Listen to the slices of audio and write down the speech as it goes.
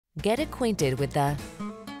Get acquainted with the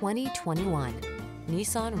 2021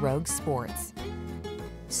 Nissan Rogue Sports.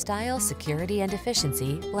 Style, security, and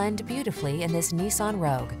efficiency blend beautifully in this Nissan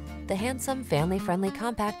Rogue, the handsome, family-friendly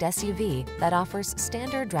compact SUV that offers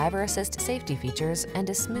standard driver assist safety features and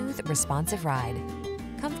a smooth, responsive ride.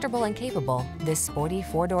 Comfortable and capable, this sporty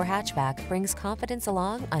four-door hatchback brings confidence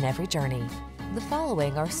along on every journey. The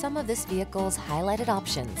following are some of this vehicle's highlighted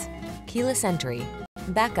options: keyless entry,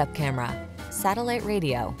 backup camera, satellite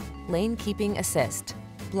radio, lane keeping assist,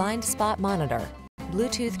 blind spot monitor,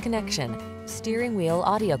 Bluetooth connection, steering wheel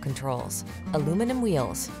audio controls, aluminum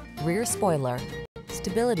wheels, rear spoiler,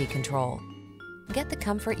 stability control. Get the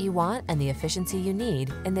comfort you want and the efficiency you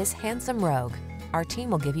need in this handsome Rogue. Our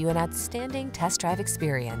team will give you an outstanding test drive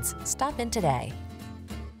experience. Stop in today.